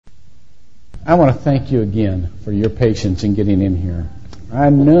I want to thank you again for your patience in getting in here. I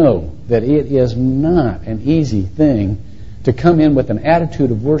know that it is not an easy thing to come in with an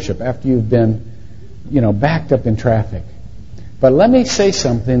attitude of worship after you've been, backed up in traffic. But let me say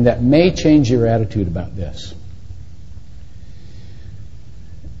something that may change your attitude about this.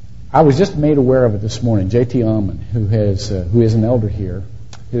 I was just made aware of it this morning. J.T. Allman, who is an elder here,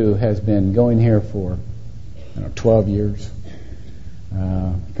 who has been going here for 12 years.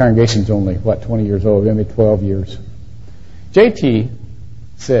 Congregation's only 20 years old, maybe 12 years. J.T.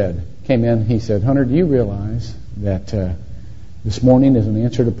 came in, he said, Hunter, do you realize that this morning is an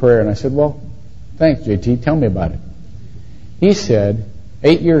answer to prayer? And I said, well, thanks, J.T., tell me about it. He said,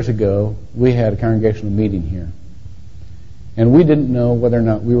 8 years ago, we had a congregational meeting here. And we didn't know whether or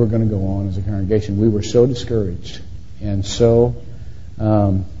not we were going to go on as a congregation. We were so discouraged. And so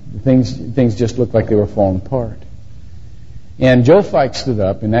things just looked like they were falling apart. And Joe Fike stood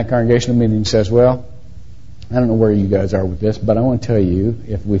up in that congregational meeting and says, well, I don't know where you guys are with this, but I want to tell you,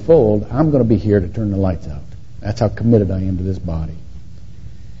 if we fold, I'm going to be here to turn the lights out. That's how committed I am to this body.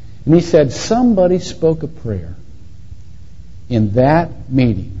 And he said, somebody spoke a prayer in that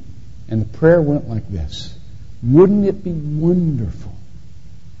meeting, and the prayer went like this. Wouldn't it be wonderful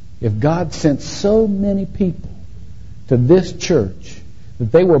if God sent so many people to this church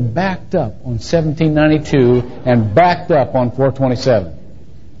that they were backed up on 1792 and backed up on 427?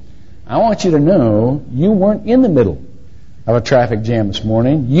 I want you to know you weren't in the middle of a traffic jam this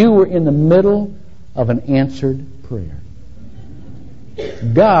morning. You were in the middle of an answered prayer.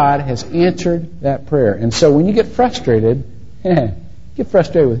 God has answered that prayer. And so when you get frustrated, get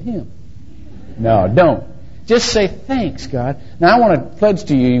frustrated with Him. No, don't. Just say, thanks, God. Now, I want to pledge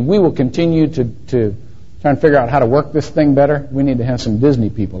to you, we will continue to try and figure out how to work this thing better. We need to have some Disney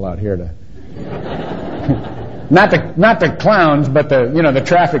people out here to... not the clowns, but the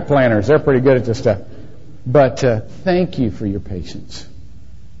traffic planners. They're pretty good at this stuff. But thank you for your patience.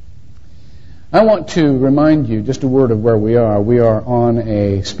 I want to remind you just a word of where we are. We are on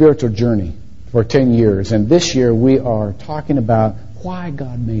a spiritual journey for 10 years. And this year we are talking about why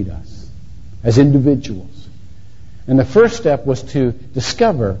God made us as individuals. And the first step was to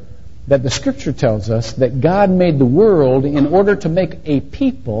discover that the Scripture tells us that God made the world in order to make a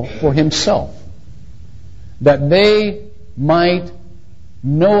people for Himself, that they might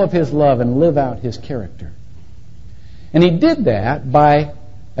know of His love and live out His character. And He did that by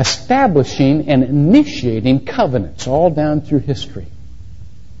establishing and initiating covenants all down through history.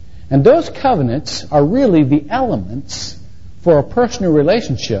 And those covenants are really the elements for a personal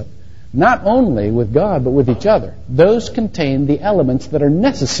relationship, not only with God, but with each other. Those contain the elements that are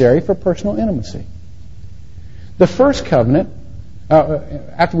necessary for personal intimacy. The first covenant,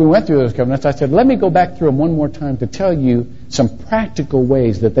 after we went through those covenants, I said, let me go back through them one more time to tell you some practical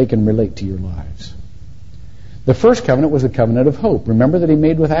ways that they can relate to your lives. The first covenant was the covenant of hope. Remember that He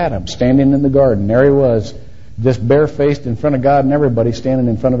made with Adam, standing in the garden. There he was, just barefaced in front of God and everybody, standing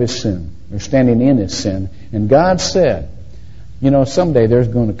in front of his sin, or standing in his sin. And God said, someday there's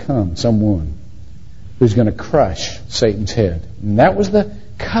going to come someone who's going to crush Satan's head. And that was the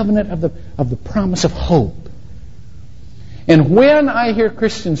covenant of the promise of hope. And when I hear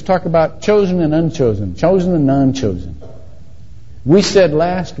Christians talk about chosen and unchosen, chosen and non-chosen, we said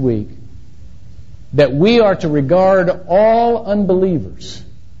last week that we are to regard all unbelievers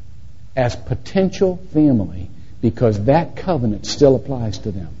as potential family because that covenant still applies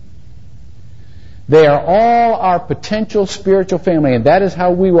to them. They are all our potential spiritual family, and that is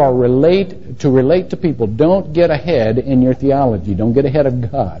how we will relate to people. Don't get ahead in your theology. Don't get ahead of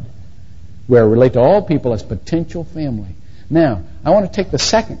God. We are relate to all people as potential family. Now, I want to take the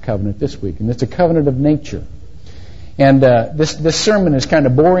second covenant this week, and it's a covenant of nature. And this sermon is kind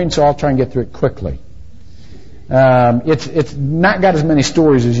of boring, so I'll try and get through it quickly. It's not got as many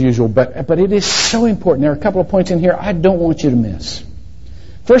stories as usual, but it is so important. There are a couple of points in here I don't want you to miss.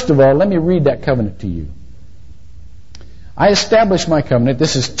 First of all, let me read that covenant to you. I establish my covenant.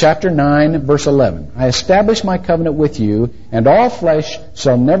 This is chapter 9, verse 11. I establish my covenant with you, and all flesh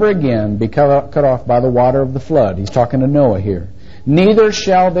shall never again be cut off by the water of the flood. He's talking to Noah here. Neither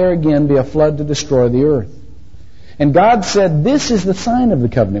shall there again be a flood to destroy the earth. And God said, this is the sign of the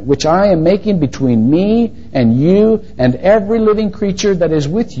covenant, which I am making between me and you and every living creature that is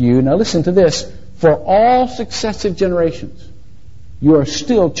with you. Now listen to this. For all successive generations, you are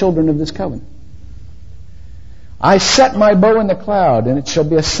still children of this covenant. I set my bow in the cloud, and it shall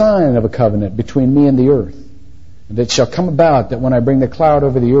be a sign of a covenant between me and the earth. And it shall come about that when I bring the cloud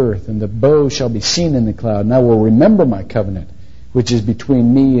over the earth, and the bow shall be seen in the cloud, and I will remember my covenant, which is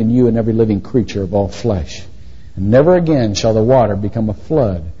between me and you and every living creature of all flesh. And never again shall the water become a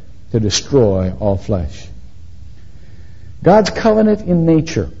flood to destroy all flesh. God's covenant in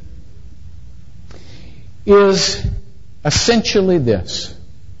nature is essentially this.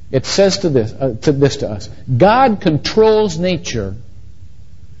 It says to us. God controls nature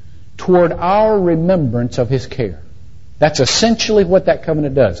toward our remembrance of His care. That's essentially what that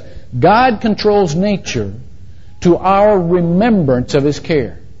covenant does. God controls nature to our remembrance of His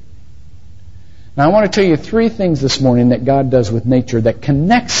care. Now, I want to tell you three things this morning that God does with nature that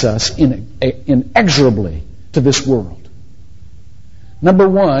connects us inexorably to this world. Number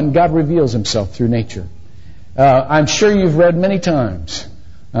one, God reveals Himself through nature. I'm sure you've read many times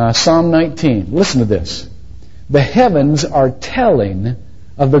Psalm 19. Listen to this. The heavens are telling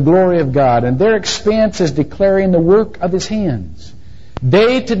of the glory of God, and their expanse is declaring the work of His hands.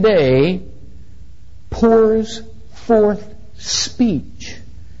 Day to day pours forth speech,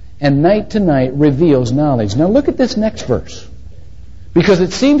 and night to night reveals knowledge. Now look at this next verse, because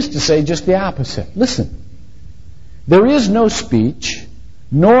it seems to say just the opposite. Listen. There is no speech,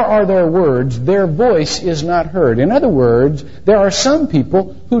 nor are there words. Their voice is not heard. In other words, there are some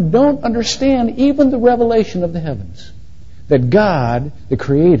people who don't understand even the revelation of the heavens. That God, the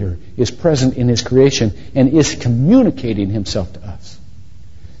Creator, is present in His creation and is communicating Himself to us.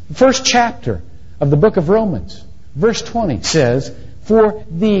 The first chapter of the book of Romans, verse 20 says, "For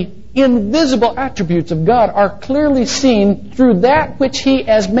the invisible attributes of God are clearly seen through that which He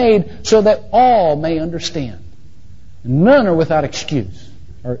has made, so that all may understand." None are without excuse.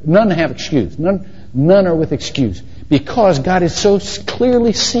 Or none have excuse. None are with excuse. Because God is so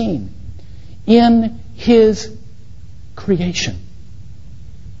clearly seen in His creation.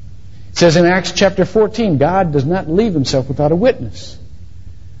 It says in Acts chapter 14, God does not leave Himself without a witness.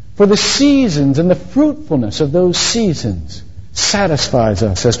 For the seasons and the fruitfulness of those seasons satisfies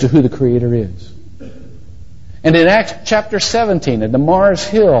us as to who the Creator is. And in Acts chapter 17, at the Mars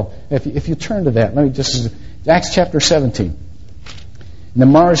Hill, if you turn to that, Acts chapter 17, in the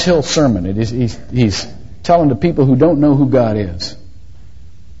Mars Hill sermon, he's telling to people who don't know who God is.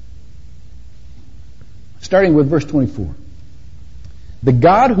 Starting with verse 24. The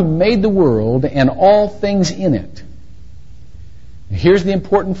God who made the world and all things in it. Here's the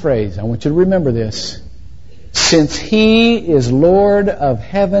important phrase. I want you to remember this. Since He is Lord of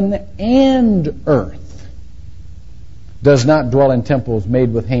heaven and earth, does not dwell in temples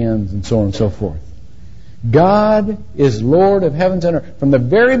made with hands, and so on and so forth. God is Lord of heavens and earth. From the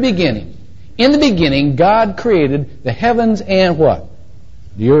very beginning, in the beginning, God created the heavens and what?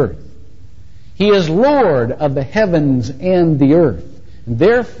 The earth. He is Lord of the heavens and the earth. And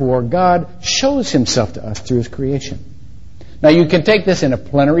therefore, God shows Himself to us through His creation. Now, you can take this in a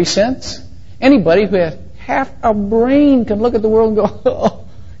plenary sense. Anybody who has half a brain can look at the world and go, "Oh,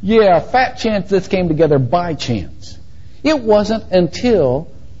 yeah, fat chance this came together by chance." It wasn't until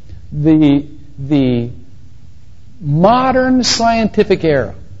the modern scientific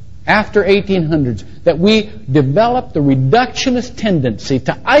era, after 1800s, that we developed the reductionist tendency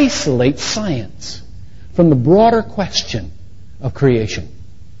to isolate science from the broader question of creation.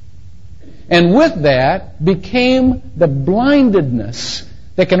 And with that became the blindedness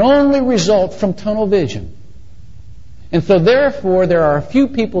that can only result from tunnel vision. And so therefore there are a few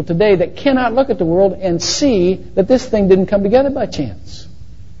people today that cannot look at the world and see that this thing didn't come together by chance.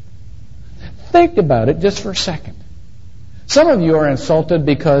 Think about it just for a second. Some of you are insulted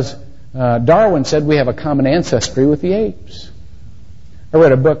because Darwin said we have a common ancestry with the apes. I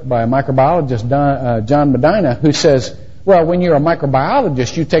read a book by a microbiologist, John Medina, who says, well, when you're a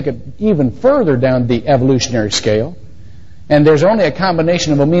microbiologist, you take it even further down the evolutionary scale. And there's only a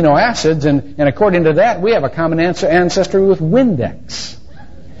combination of amino acids, and according to that, we have a common ancestry with Windex.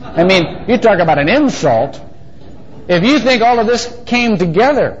 I mean, you talk about an insult. If you think all of this came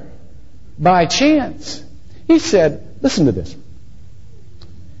together by chance, he said, listen to this.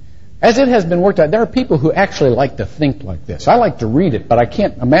 As it has been worked out, there are people who actually like to think like this. I like to read it, but I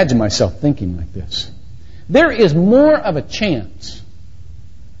can't imagine myself thinking like this. There is more of a chance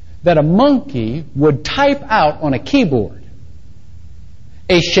that a monkey would type out on a keyboard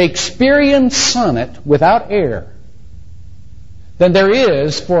a Shakespearean sonnet without air than there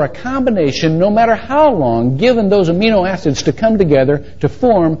is for a combination, no matter how long, given those amino acids to come together to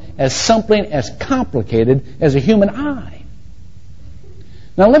form as something as complicated as a human eye.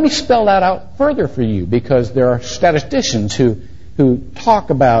 Now let me spell that out further for you, because there are statisticians who talk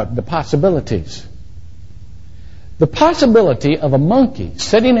about the possibilities. The possibility of a monkey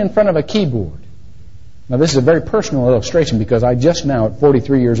sitting in front of a keyboard. Now this is a very personal illustration, because I just now at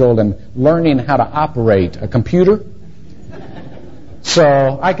 43 years old am learning how to operate a computer.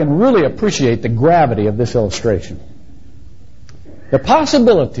 So I can really appreciate the gravity of this illustration. The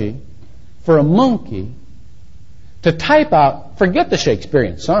possibility for a monkey to type out, forget the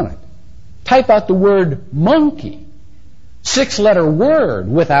Shakespearean sonnet, type out the word monkey, 6-letter word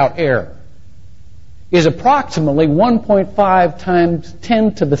without error, is approximately 1.5 times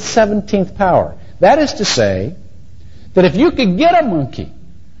 10 to the 17th power. That is to say that if you could get a monkey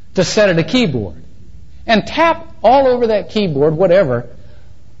to set at a keyboard and tap all over that keyboard, whatever,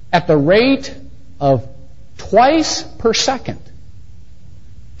 at the rate of twice per second,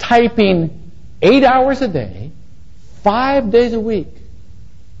 typing 8 hours a day, 5 days a week,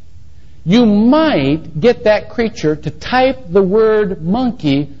 you might get that creature to type the word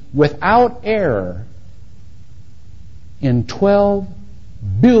monkey without error in 12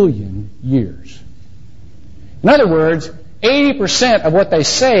 billion years. In other words, 80% of what they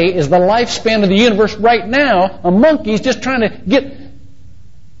say is the lifespan of the universe right now. A monkey's just trying to get...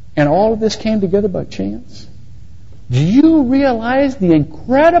 And all of this came together by chance? Do you realize the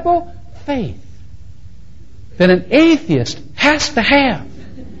incredible faith that an atheist has to have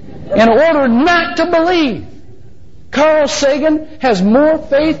in order not to believe? Carl Sagan has more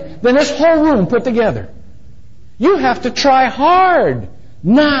faith than this whole room put together. You have to try hard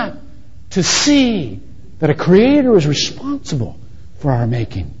not to see that a Creator is responsible for our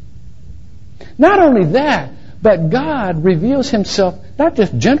making. Not only that, but God reveals Himself not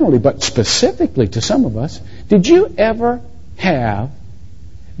just generally, but specifically to some of us. Did you ever have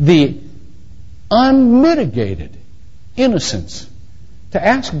the unmitigated innocence to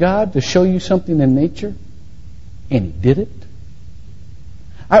ask God to show you something in nature? And He did it.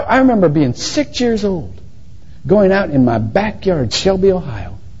 I remember being 6 years old, going out in my backyard, Shelby,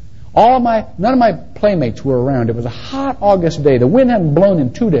 Ohio. None of my playmates were around. It was a hot August day. The wind hadn't blown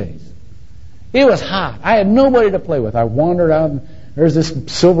in 2 days. It was hot. I had nobody to play with. I wandered out, and there's this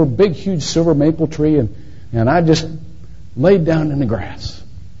big, huge silver maple tree, and I just laid down in the grass.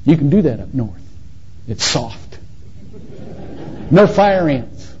 You can do that up north. It's soft. No fire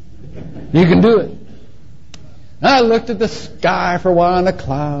ants. You can do it. And I looked at the sky for a while and the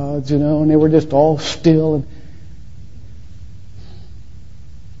clouds, and they were just all still. And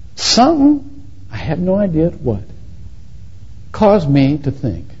something, I have no idea what, caused me to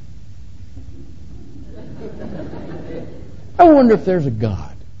think, I wonder if there's a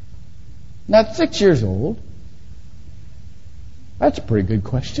God. Now, at 6 years old, that's a pretty good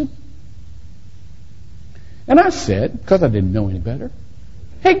question. And I said, because I didn't know any better,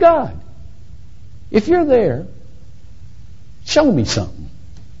 hey, God, if you're there, show me something.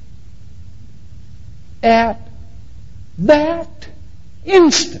 At that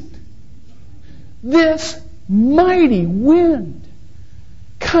instant, this mighty wind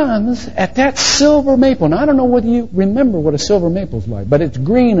comes at that silver maple. And I don't know whether you remember what a silver maple's like, but it's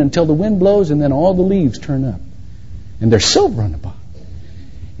green until the wind blows and then all the leaves turn up. And there's silver on the bottom.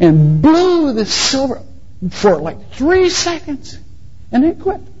 And blew the silver for like 3 seconds. And then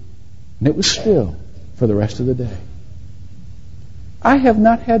quit. And it was still for the rest of the day. I have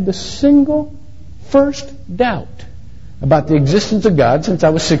not had the single first doubt about the existence of God since I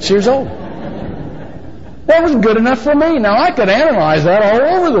was 6 years old. That was good enough for me. Now, I could analyze that all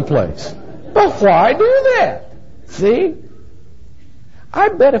over the place. But why do that? See? I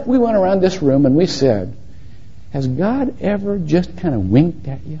bet if we went around this room and we said, has God ever just kind of winked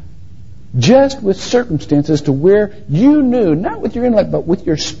at you? Just with circumstances to where you knew, not with your intellect, but with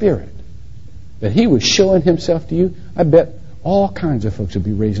your spirit, that He was showing Himself to you? I bet all kinds of folks would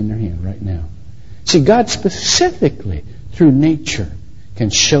be raising their hand right now. See, God specifically, through nature, can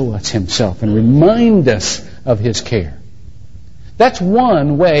show us Himself and remind us of His care. That's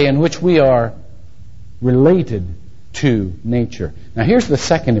one way in which we are related to nature. Now, here's the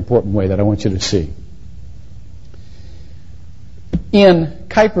second important way that I want you to see. In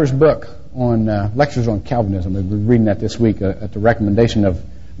Kuyper's book on Lectures on Calvinism, we've been reading that this week at the recommendation of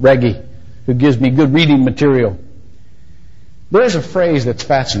Reggie, who gives me good reading material. There's a phrase that's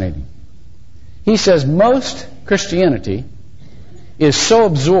fascinating. He says most Christianity is so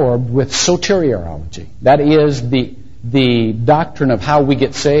absorbed with soteriology. That is the doctrine of how we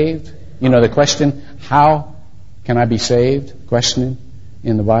get saved. You know, the question, how can I be saved? Questioning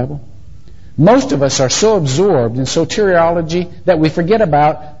in the Bible. Most of us are so absorbed in soteriology that we forget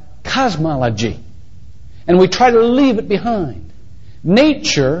about cosmology. And we try to leave it behind.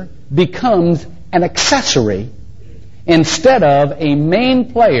 Nature becomes an accessory instead of a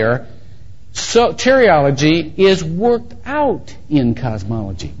main player. Soteriology is worked out in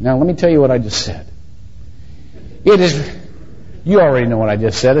cosmology. Now, let me tell you what I just said. You already know what I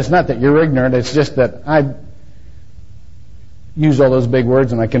just said. It's not that you're ignorant. It's just that I use all those big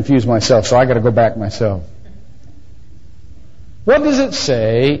words and I confuse myself, so I got to go back myself. What does it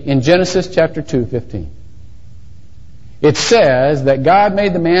say in Genesis chapter 2:15? It says that God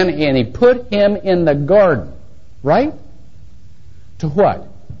made the man and He put him in the garden, right? To what?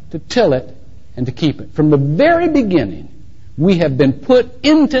 To till it and to keep it. From the very beginning, we have been put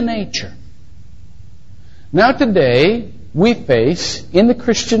into nature. Now today, we face, in the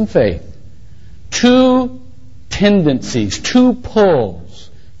Christian faith, two tendencies, two pulls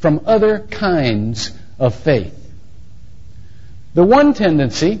from other kinds of faith. The one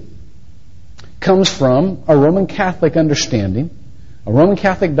tendency comes from a Roman Catholic understanding, a Roman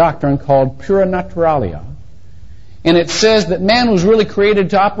Catholic doctrine called pura naturalia. And it says that man was really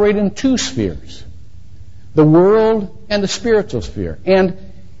created to operate in two spheres, the world and the spiritual sphere. And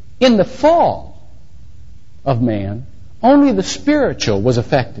in the fall of man, only the spiritual was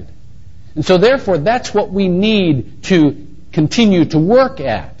affected. And so therefore, that's what we need to continue to work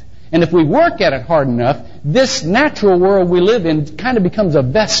at. And if we work at it hard enough, this natural world we live in kind of becomes a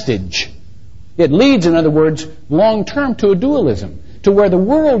vestige. It leads, in other words, long term to a dualism, to where the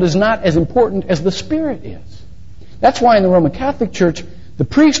world is not as important as the spirit is. That's why in the Roman Catholic Church, the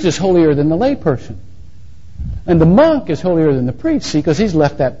priest is holier than the layperson. And the monk is holier than the priest, see, because he's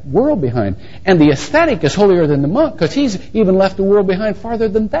left that world behind. And the ascetic is holier than the monk, because he's even left the world behind farther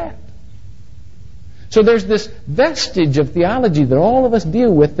than that. So there's this vestige of theology that all of us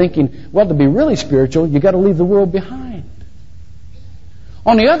deal with, thinking, well, to be really spiritual, you've got to leave the world behind.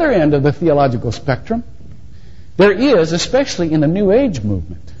 On the other end of the theological spectrum, there is, especially in the New Age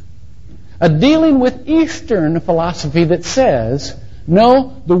movement, a dealing with Eastern philosophy that says,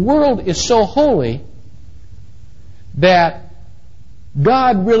 no, the world is so holy that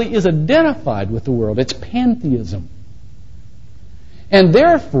God really is identified with the world. It's pantheism. And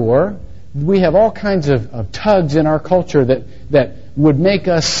therefore, we have all kinds of tugs in our culture that would make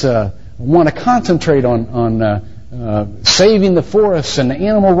us want to concentrate on saving the forests and the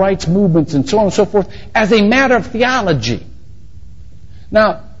animal rights movements and so on and so forth as a matter of theology.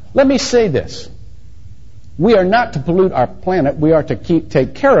 Now, let me say this. We are not to pollute our planet. We are to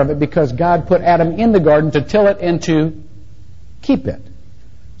take care of it because God put Adam in the garden to till it and to keep it.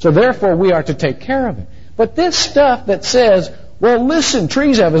 So therefore, we are to take care of it. But this stuff that says, well, listen,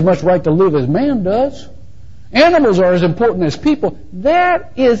 trees have as much right to live as man does. Animals are as important as people.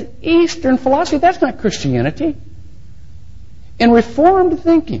 That is Eastern philosophy. That's not Christianity. In Reformed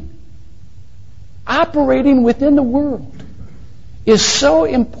thinking, operating within the world is so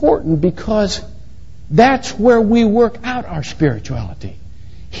important because that's where we work out our spirituality.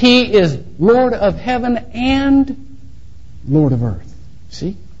 He is Lord of heaven and Lord of earth.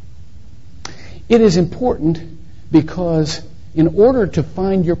 See? It is important because in order to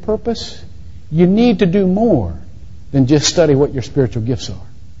find your purpose, you need to do more than just study what your spiritual gifts are.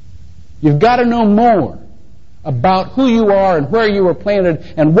 You've got to know more about who you are and where you were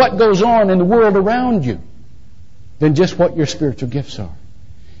planted and what goes on in the world around you than just what your spiritual gifts are.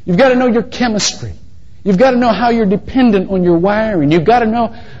 You've got to know your chemistry. You've got to know how you're dependent on your wiring. You've got to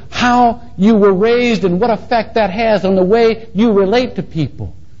know how you were raised and what effect that has on the way you relate to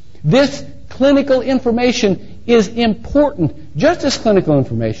people. This clinical information is important, just as clinical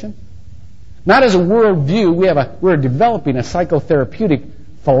information. Not as a worldview. We're developing a psychotherapeutic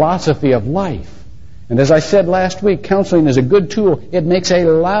philosophy of life. And as I said last week, counseling is a good tool. It makes a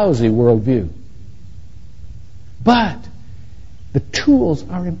lousy worldview. But the tools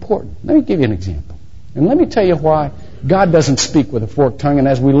are important. Let me give you an example. And let me tell you why God doesn't speak with a forked tongue. And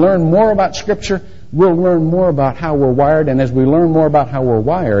as we learn more about Scripture, we'll learn more about how we're wired. And as we learn more about how we're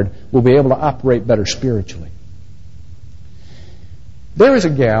wired, we'll be able to operate better spiritually. There is a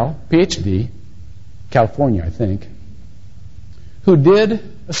gal, PhD, California, I think, who did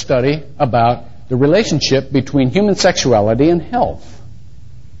a study about the relationship between human sexuality and health.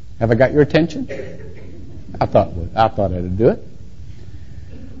 Have I got your attention? I thought I'd do it.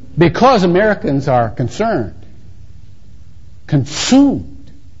 Because Americans are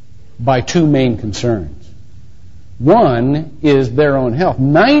consumed by two main concerns. One is their own health.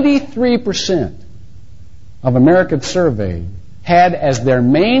 93% of Americans surveyed had as their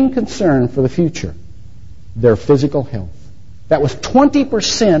main concern for the future their physical health. That was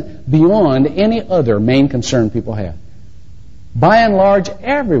 20% beyond any other main concern people had. By and large,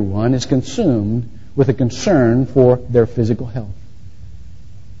 everyone is consumed with a concern for their physical health.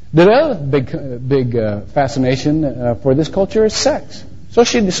 The other big fascination for this culture is sex. So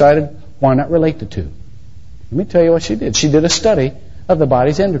she decided, why not relate the two? Let me tell you what she did. She did a study of the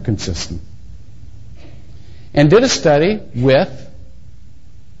body's endocrine system. And did a study with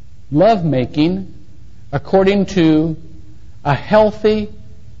lovemaking according to a healthy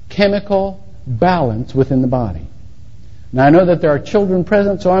chemical balance within the body. Now, I know that there are children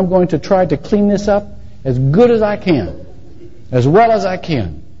present, so I'm going to try to clean this up as good as I can, as well as I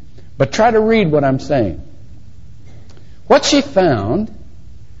can. But try to read what I'm saying. What she found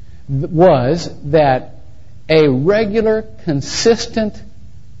was that a regular, consistent,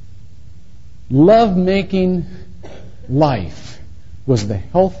 love-making life was the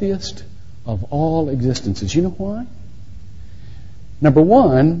healthiest of all existences. You know why? Number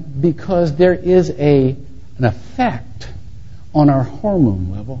one, because there is an effect on our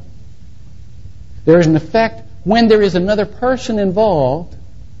hormone level. There is an effect when there is another person involved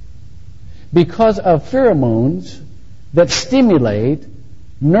because of pheromones that stimulate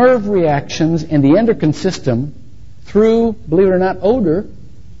nerve reactions in the endocrine system through, believe it or not, odor.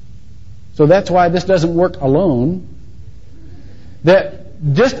 So that's why this doesn't work alone.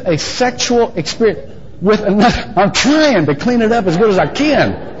 That just a sexual experience with another, I'm trying to clean it up as good as I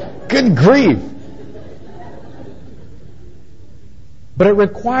can. Good grief. But it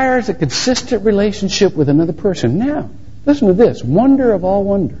requires a consistent relationship with another person. Now, listen to this. Wonder of all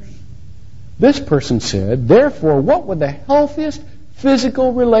wonders. This person said, therefore, what would the healthiest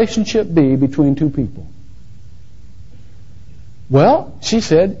physical relationship be between two people? Well, she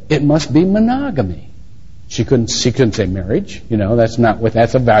said, it must be monogamy. She couldn't say marriage.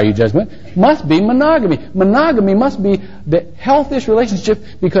 That's a value judgment. Must be monogamy. Monogamy must be the healthiest relationship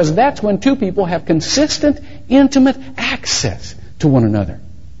because that's when two people have consistent, intimate access to one another.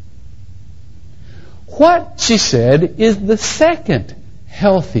 What, she said, is the second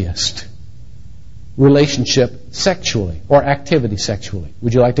healthiest relationship sexually or activity sexually?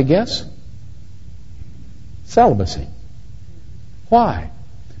 Would you like to guess? Celibacy. Why?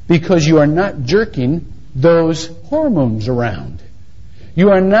 Because you are not jerking those hormones around. You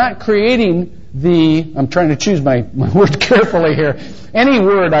are not creating I'm trying to choose my word carefully here. Any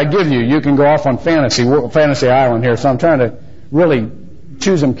word I give you can go off on fantasy island here, so I'm trying to really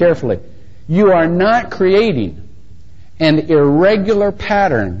choose them carefully. You are not creating an irregular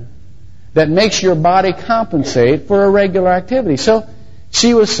pattern that makes your body compensate for irregular activity. So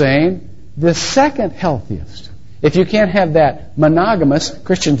she was saying the second healthiest. If you can't have that monogamous,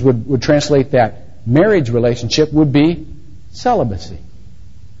 Christians would translate that marriage relationship, would be celibacy.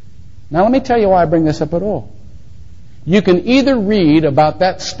 Now let me tell you why I bring this up at all. You can either read about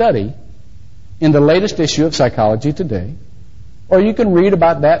that study in the latest issue of Psychology Today, or you can read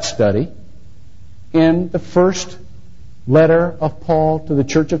about that study in the first letter of Paul to the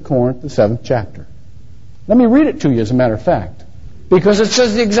Church of Corinth, the 7th chapter. Let me read it to you as a matter of fact, because it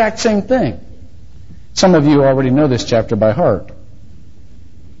says the exact same thing. Some of you already know this chapter by heart,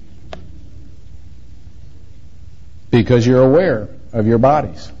 because you're aware of your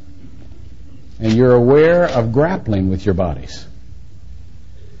bodies, and you're aware of grappling with your bodies.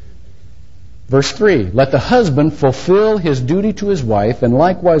 Verse 3, let the husband fulfill his duty to his wife, and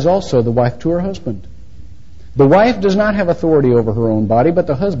likewise also the wife to her husband. The wife does not have authority over her own body, but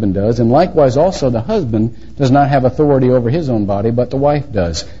the husband does, and likewise also the husband does not have authority over his own body, but the wife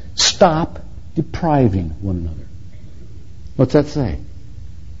does. Stop depriving one another. What's that say?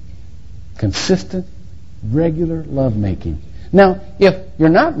 Consistent, regular lovemaking. Now, if you're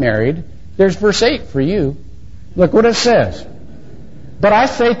not married, there's verse 8 for you. Look what it says. But I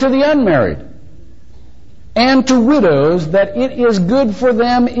say to the unmarried and to widows that it is good for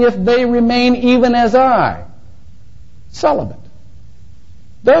them if they remain even as I, celibate.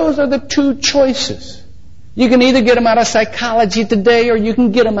 Those are the two choices. You can either get them out of Psychology Today or you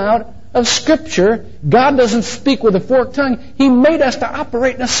can get them out of Scripture. God doesn't speak with a forked tongue. He made us to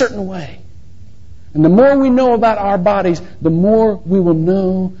operate in a certain way. And the more we know about our bodies, the more we will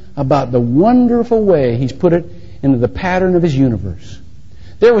know about the wonderful way He's put it into the pattern of His universe.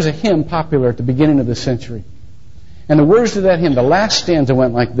 There was a hymn popular at the beginning of the century. And the words to that hymn, the last stanza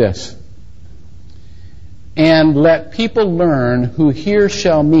went like this. And let people learn who here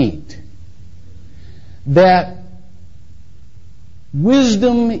shall meet that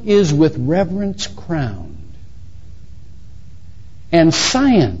wisdom is with reverence crowned, and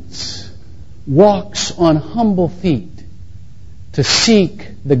science walks on humble feet to seek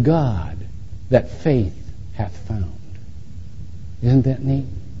the God that faith hath found. Isn't that neat?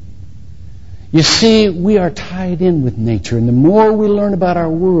 You see, we are tied in with nature, and the more we learn about our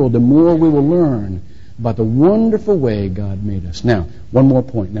world, the more we will learn about the wonderful way God made us. Now, one more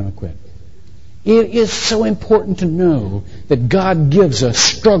point, then I'll quit. It is so important to know that God gives us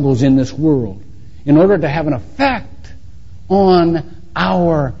struggles in this world in order to have an effect on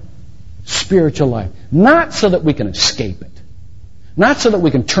our spiritual life. Not so that we can escape it. Not so that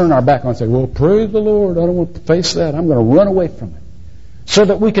we can turn our back on and say, well, praise the Lord, I don't want to face that. I'm going to run away from it. So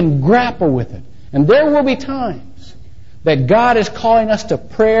that we can grapple with it. And there will be times that God is calling us to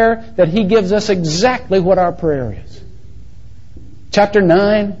prayer, that He gives us exactly what our prayer is. Chapter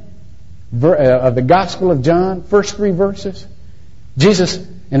 9 of the Gospel of John, first 3 verses. Jesus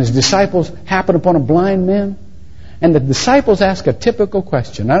and His disciples happen upon a blind man, and the disciples ask a typical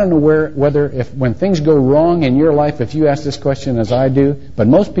question. I don't know whether when things go wrong in your life, if you ask this question as I do, but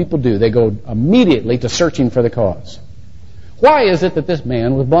most people do. They go immediately to searching for the cause. Why is it that this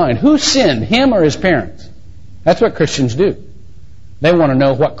man was blind? Who sinned, him or his parents? That's what Christians do. They want to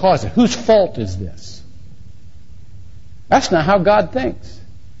know what caused it. Whose fault is this? That's not how God thinks.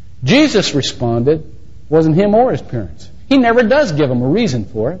 Jesus responded, wasn't him or his parents. He never does give them a reason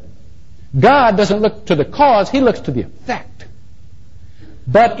for it. God doesn't look to the cause, He looks to the effect.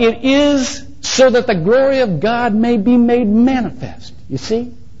 But it is so that the glory of God may be made manifest. You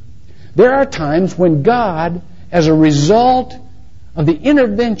see? There are times when God, as a result of the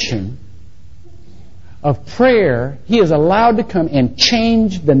intervention of prayer, He is allowed to come and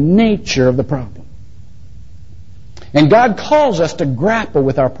change the nature of the problem. And God calls us to grapple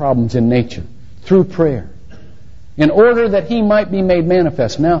with our problems in nature through prayer, in order that He might be made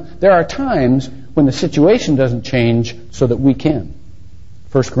manifest. Now, there are times when the situation doesn't change so that we can.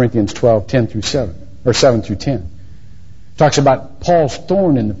 1 Corinthians 12, 10 through 7, or 7 through 10. Talks about Paul's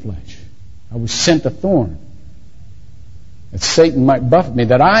thorn in the flesh. I was sent a thorn, that Satan might buffet me,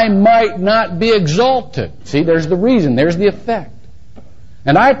 that I might not be exalted. See, there's the reason, there's the effect.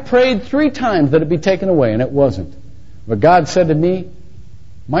 And I prayed 3 times that it be taken away, and it wasn't. But God said to me,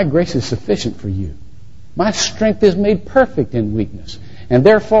 my grace is sufficient for you. My strength is made perfect in weakness. And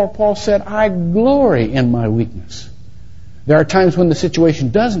therefore, Paul said, I glory in my weakness. There are times when the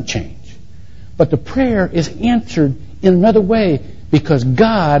situation doesn't change, but the prayer is answered in another way because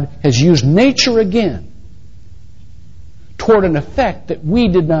God has used nature again toward an effect that we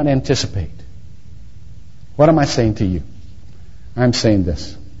did not anticipate. What am I saying to you? I'm saying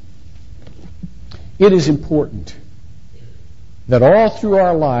this. It is important that all through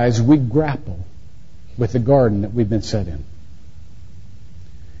our lives we grapple with the garden that we've been set in.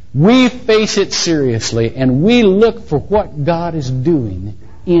 We face it seriously and we look for what God is doing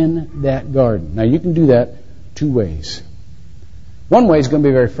in that garden. Now you can do that 2 ways. One way is going to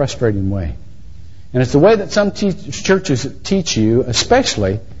be a very frustrating way. And it's the way that some churches teach you,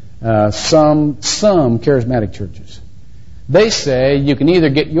 especially some charismatic churches. They say you can either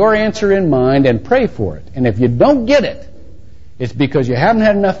get your answer in mind and pray for it. And if you don't get it, it's because you haven't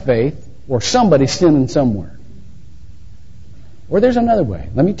had enough faith or somebody's sinning somewhere. Or there's another way.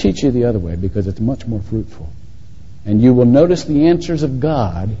 Let me teach you the other way because it's much more fruitful. And you will notice the answers of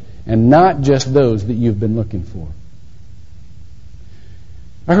God and not just those that you've been looking for.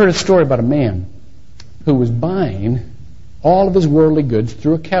 I heard a story about a man who was buying all of his worldly goods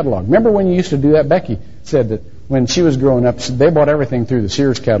through a catalog. Remember when you used to do that? Becky said that when she was growing up, they bought everything through the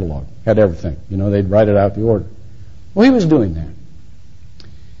Sears catalog. Had everything. You know, they'd write it out the order. Well, he was doing that.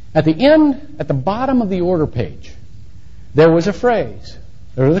 At the bottom of the order page, there was a phrase.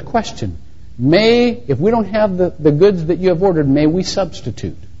 There was a question. If we don't have the goods that you have ordered, may we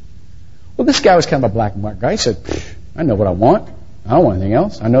substitute? Well, this guy was kind of a black and white guy. He said, I know what I want. I don't want anything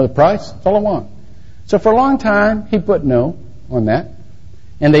else. I know the price. That's all I want. So for a long time, he put no on that.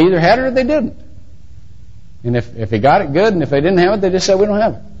 And they either had it or they didn't. And if he got it, good. And if they didn't have it, they just said, we don't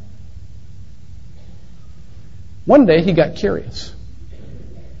have it. One day, he got curious.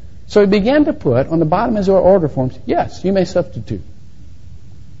 So he began to put on the bottom of his order forms, yes, you may substitute.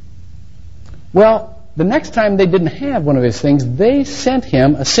 Well, the next time they didn't have one of his things, they sent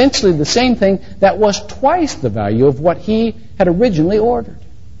him essentially the same thing that was twice the value of what he had originally ordered.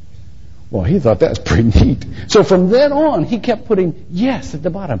 Well, he thought that was pretty neat. So from then on, he kept putting yes at the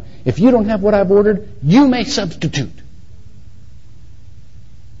bottom. If you don't have what I've ordered, you may substitute.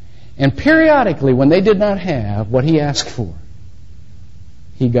 And periodically, when they did not have what he asked for,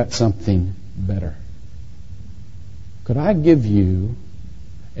 he got something better. Could I give you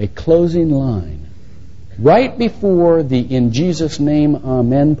a closing line right before the in Jesus' name,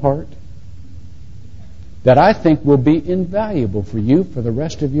 amen part that I think will be invaluable for you for the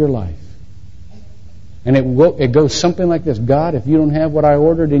rest of your life? And it goes something like this. God, if you don't have what I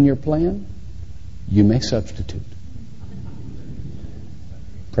ordered in your plan, you may substitute.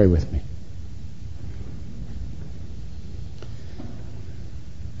 Pray with me.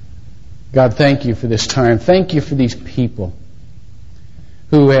 God, thank you for this time. Thank you for these people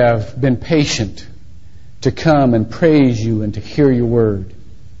who have been patient to come and praise you and to hear your word.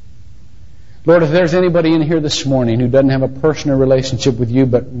 Lord, if there's anybody in here this morning who doesn't have a personal relationship with you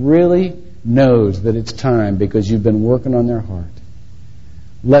but really knows that it's time because you've been working on their heart,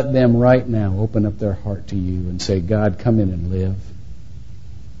 let them right now open up their heart to you and say, God, come in and live.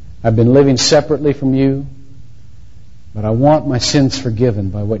 I've been living separately from you, but I want my sins forgiven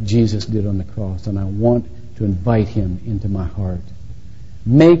by what Jesus did on the cross, and I want to invite him into my heart.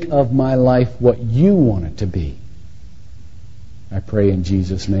 Make of my life what you want it to be. I pray in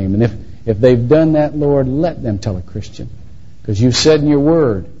Jesus' name. And if they've done that, Lord, let them tell a Christian. Because you said in your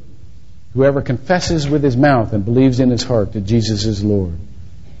word, whoever confesses with his mouth and believes in his heart that Jesus is Lord,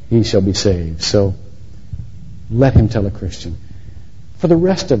 he shall be saved. So let him tell a Christian. For the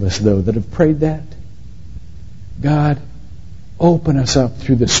rest of us, though, that have prayed that, God, open us up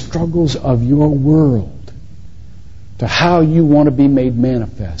through the struggles of your world to how you want to be made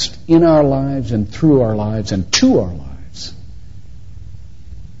manifest in our lives and through our lives and to our lives.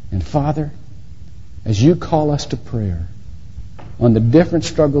 And Father, as you call us to prayer on the different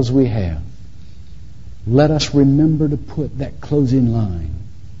struggles we have, let us remember to put that closing line.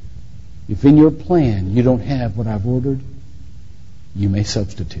 If in your plan you don't have what I've ordered, you may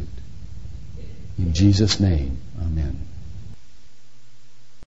substitute. In Jesus' name.